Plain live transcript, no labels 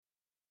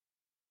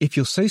If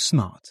you're so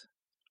smart,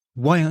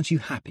 why aren't you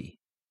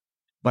happy?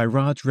 By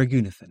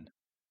Raghunathan.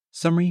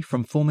 Summary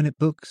from 4-Minute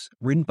Books,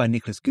 written by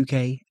Nicholas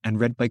Gouquet and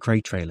read by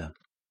Craig Traylor.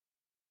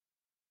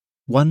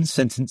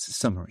 1-sentence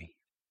summary.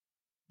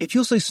 If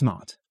you're so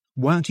smart,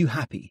 why aren't you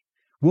happy?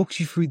 Walks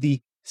you through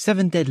the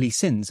 7 deadly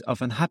sins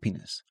of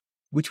unhappiness,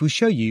 which will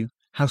show you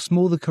how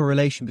small the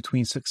correlation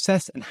between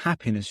success and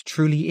happiness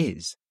truly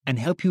is, and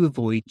help you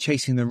avoid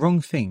chasing the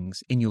wrong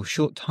things in your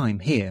short time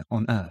here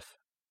on Earth.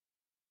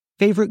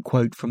 Favourite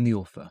quote from the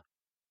author.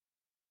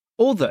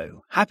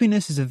 Although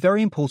happiness is a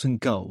very important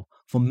goal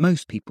for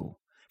most people,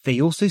 they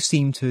also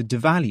seem to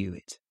devalue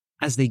it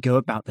as they go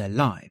about their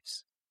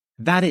lives.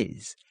 That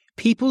is,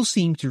 people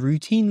seem to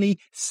routinely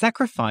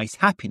sacrifice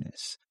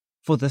happiness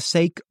for the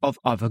sake of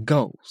other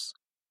goals.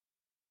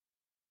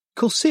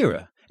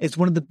 Coursera is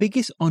one of the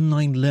biggest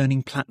online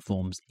learning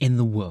platforms in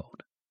the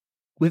world.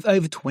 With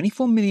over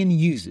 24 million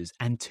users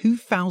and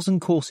 2,000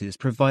 courses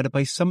provided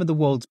by some of the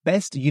world's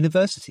best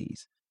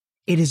universities,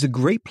 it is a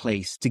great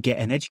place to get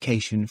an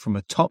education from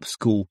a top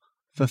school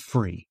for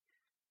free.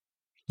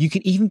 You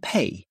can even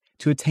pay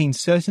to attain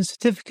certain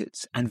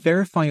certificates and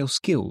verify your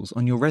skills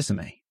on your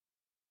resume.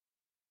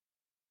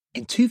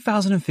 In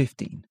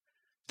 2015,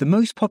 the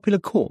most popular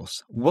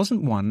course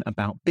wasn't one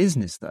about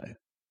business though.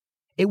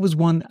 It was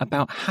one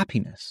about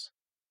happiness.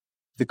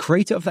 The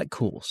creator of that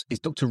course is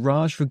Dr.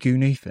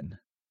 Raghunathan,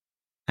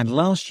 and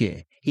last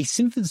year he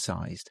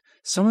synthesized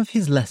some of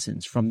his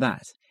lessons from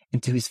that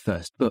into his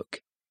first book,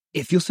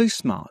 If You're So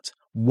Smart,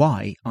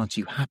 Why Aren't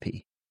You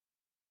Happy?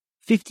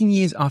 15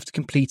 years after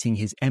completing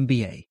his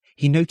MBA,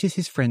 he noticed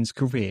his friend's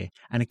career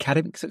and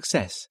academic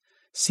success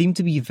seemed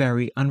to be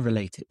very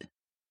unrelated.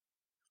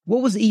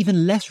 What was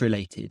even less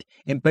related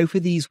in both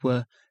of these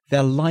were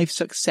their life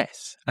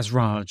success, as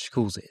Raj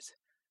calls it.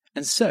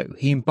 And so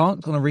he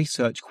embarked on a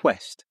research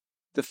quest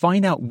to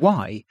find out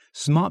why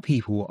smart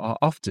people are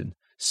often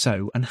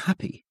so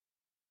unhappy.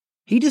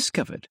 He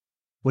discovered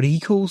what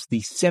he calls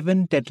the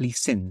 7 deadly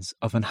sins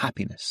of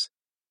unhappiness.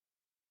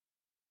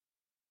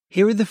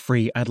 Here are the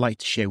 3 I'd like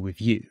to share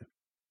with you.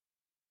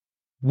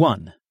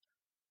 1.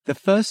 The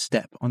first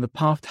step on the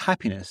path to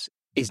happiness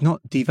is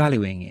not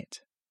devaluing it.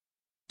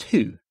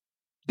 2.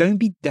 Don't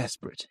be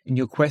desperate in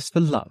your quest for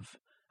love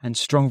and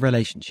strong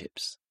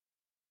relationships.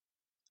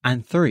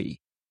 And 3.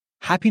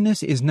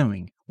 Happiness is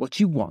knowing what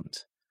you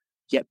want,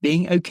 yet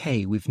being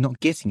okay with not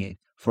getting it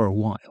for a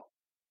while.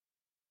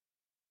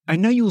 I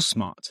know you're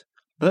smart,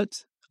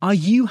 but are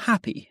you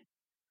happy?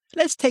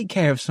 Let's take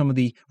care of some of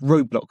the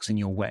roadblocks in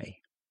your way.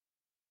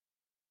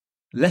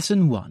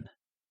 Lesson 1.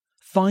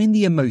 Find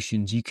the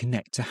emotions you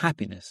connect to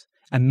happiness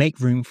and make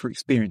room for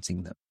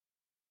experiencing them.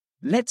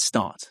 Let's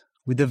start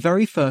with the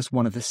very first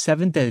one of the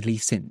 7 deadly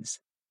sins,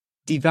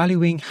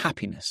 devaluing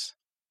happiness.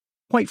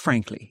 Quite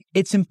frankly,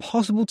 it's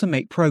impossible to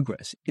make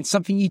progress in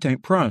something you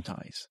don't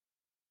prioritize.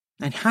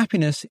 And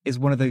happiness is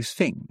one of those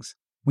things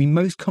we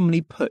most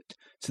commonly put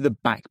to the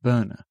back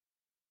burner.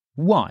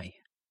 Why?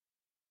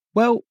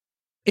 Well,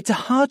 it's a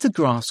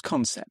hard-to-grasp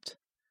concept.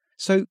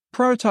 So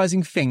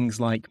prioritizing things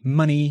like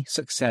money,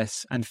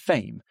 success, and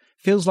fame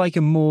feels like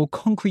a more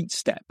concrete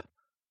step.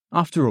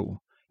 After all,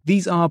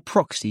 these are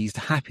proxies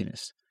to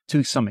happiness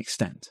to some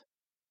extent.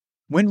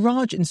 When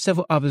Raj and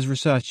several other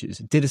researchers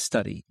did a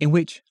study in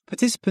which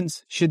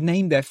participants should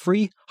name their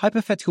 3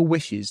 hypothetical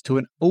wishes to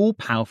an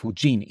all-powerful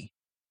genie,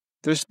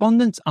 the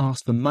respondents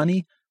asked for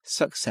money,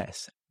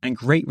 success, and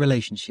great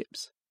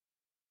relationships.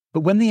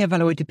 But when they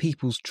evaluated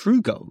people's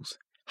true goals,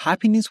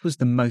 happiness was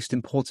the most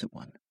important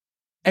one.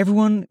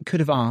 Everyone could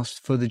have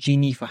asked for the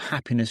genie for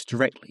happiness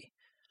directly,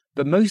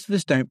 but most of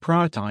us don't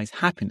prioritize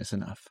happiness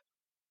enough.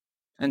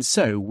 And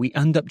so we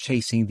end up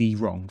chasing the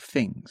wrong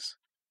things.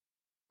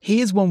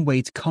 Here's one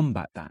way to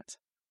combat that.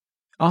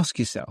 Ask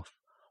yourself,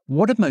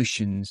 what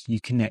emotions you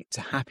connect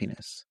to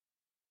happiness?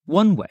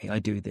 One way I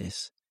do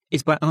this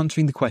is by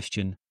answering the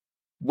question,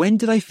 when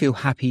did I feel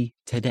happy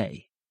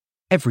today?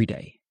 Every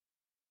day.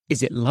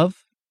 Is it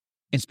love,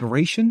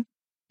 inspiration,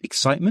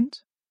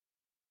 excitement?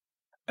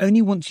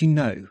 Only once you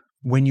know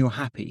when you're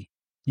happy,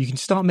 you can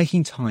start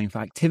making time for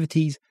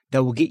activities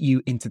that will get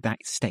you into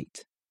that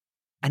state.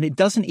 And it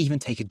doesn't even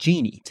take a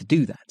genie to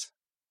do that.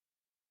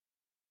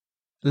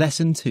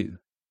 Lesson 2.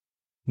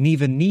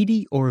 Neither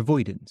needy or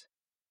avoidant.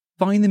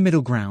 Find the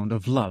middle ground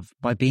of love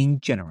by being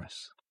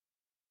generous.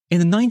 In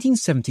the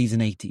 1970s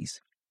and 80s,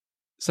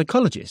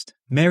 psychologist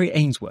Mary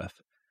Ainsworth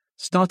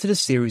started a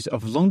series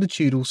of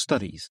longitudinal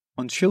studies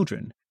on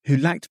children who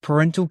lacked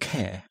parental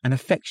care and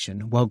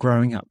affection while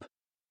growing up.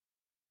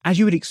 As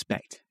you would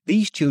expect,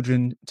 these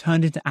children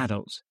turned into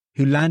adults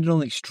who landed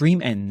on extreme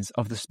ends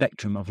of the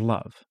spectrum of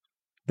love.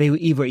 They were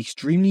either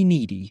extremely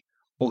needy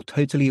or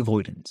totally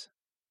avoidant.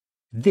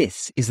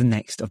 This is the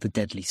next of the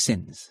deadly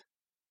sins.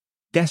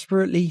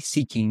 Desperately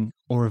seeking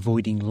or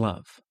avoiding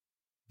love.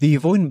 The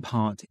avoidant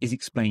part is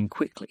explained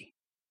quickly.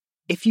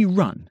 If you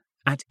run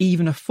at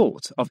even a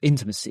thought of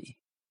intimacy,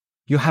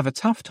 you'll have a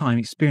tough time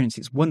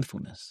experiencing its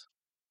wonderfulness.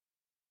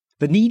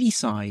 The needy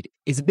side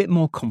is a bit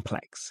more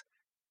complex.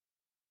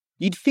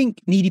 You'd think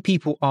needy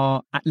people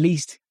are at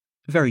least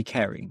very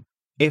caring,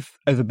 if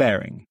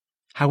overbearing.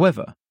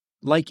 However,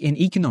 like in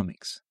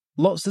economics,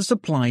 lots of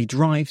supply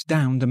drives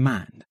down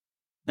demand.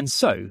 And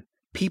so,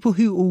 people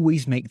who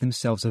always make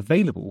themselves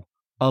available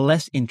are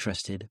less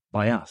interested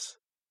by us.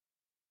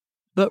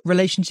 But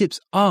relationships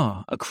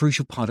are a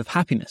crucial part of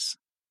happiness.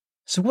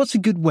 So what's a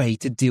good way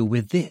to deal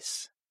with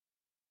this?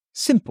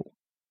 Simple.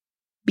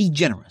 Be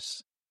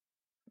generous.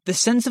 The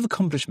sense of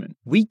accomplishment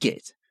we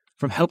get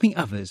from helping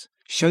others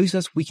shows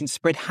us we can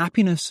spread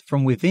happiness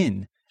from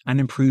within and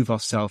improve our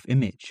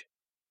self-image.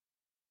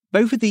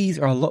 Both of these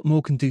are a lot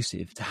more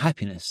conducive to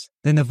happiness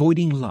than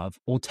avoiding love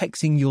or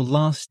texting your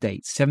last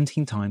date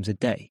 17 times a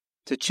day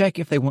to check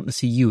if they want to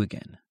see you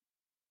again.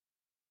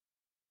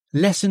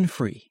 Lesson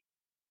 3.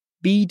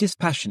 Be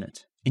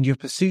dispassionate in your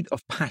pursuit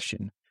of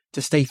passion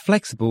to stay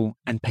flexible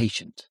and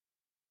patient.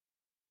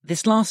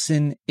 This last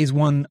sin is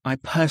one I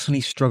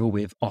personally struggle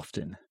with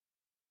often.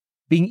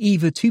 Being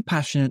either too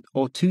passionate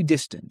or too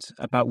distant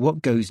about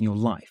what goes in your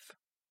life.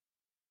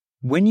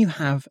 When you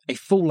have a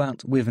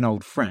fallout with an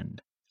old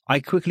friend, I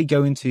quickly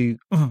go into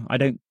I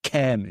don't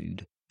care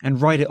mood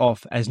and write it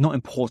off as not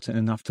important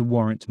enough to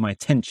warrant my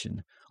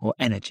attention or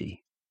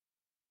energy.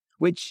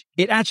 Which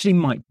it actually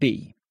might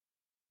be.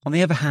 On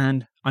the other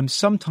hand, I'm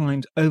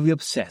sometimes overly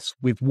obsessed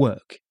with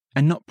work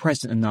and not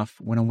present enough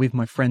when I'm with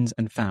my friends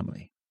and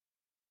family.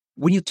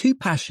 When you're too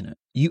passionate,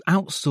 you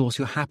outsource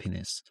your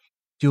happiness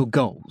to your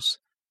goals.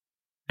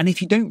 And if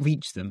you don't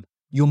reach them,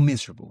 you're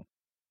miserable.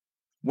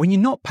 When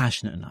you're not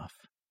passionate enough,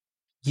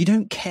 you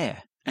don't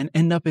care and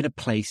end up in a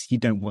place you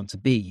don't want to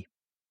be.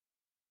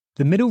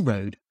 The middle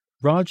road,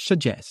 Raj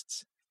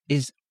suggests,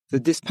 is the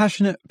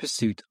dispassionate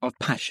pursuit of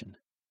passion.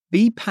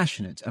 Be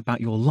passionate about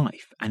your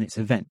life and its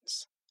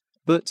events,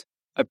 but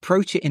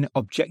approach it in an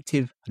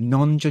objective,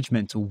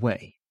 non-judgmental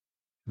way.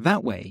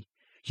 That way,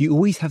 you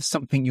always have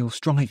something you're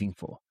striving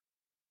for,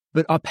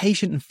 but are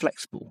patient and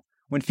flexible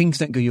when things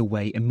don't go your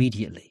way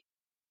immediately.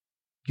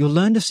 You'll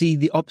learn to see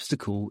the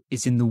obstacle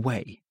is in the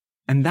way,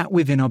 and that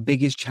within our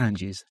biggest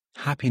challenges,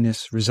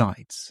 happiness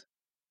resides.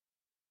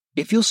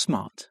 If you're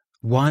smart,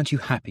 why aren't you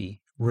happy?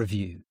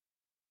 Review.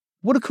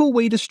 What a cool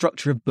way to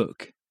structure a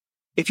book.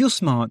 If you're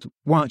smart,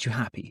 why aren't you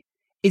happy?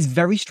 It's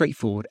very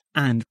straightforward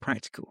and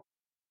practical.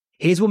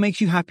 Here's what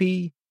makes you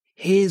happy.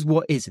 Here's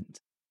what isn't.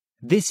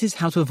 This is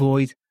how to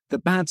avoid the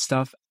bad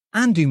stuff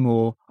and do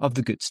more of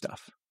the good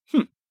stuff.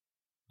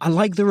 I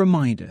like the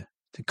reminder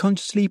to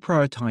consciously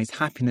prioritize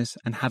happiness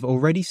and have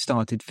already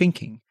started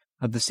thinking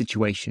of the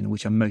situation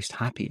which I'm most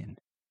happy in.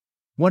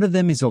 One of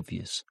them is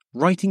obvious,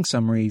 writing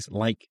summaries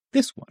like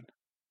this one.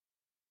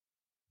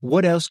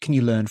 What else can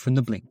you learn from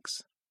the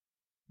blinks?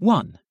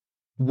 1.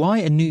 Why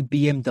a new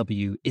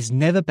BMW is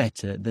never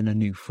better than a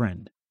new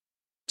friend.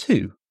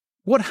 2.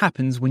 What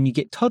happens when you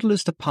get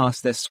toddlers to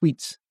pass their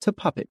sweets to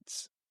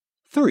puppets.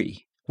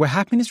 3. Where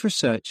happiness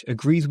research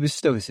agrees with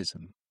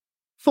stoicism.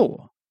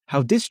 4.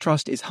 How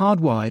distrust is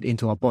hardwired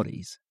into our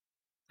bodies.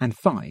 And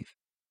 5.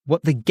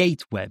 What the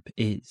gate web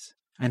is,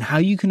 and how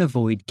you can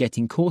avoid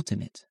getting caught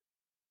in it.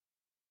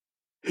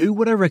 Who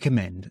would I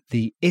recommend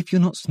the If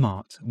You're Not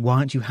Smart, Why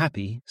Aren't You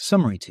Happy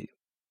summary to?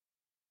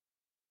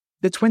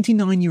 The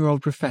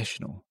 29-year-old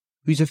professional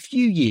who's a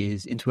few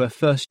years into her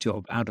first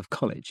job out of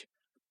college,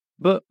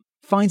 but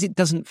finds it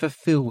doesn't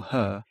fulfill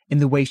her in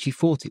the way she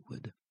thought it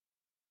would.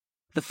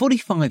 The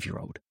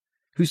 45-year-old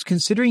who's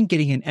considering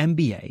getting an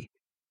MBA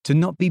to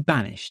not be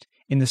banished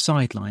in the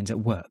sidelines at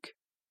work.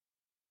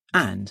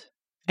 And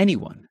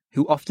anyone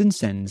who often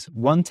sends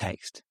one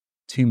text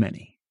too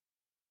many.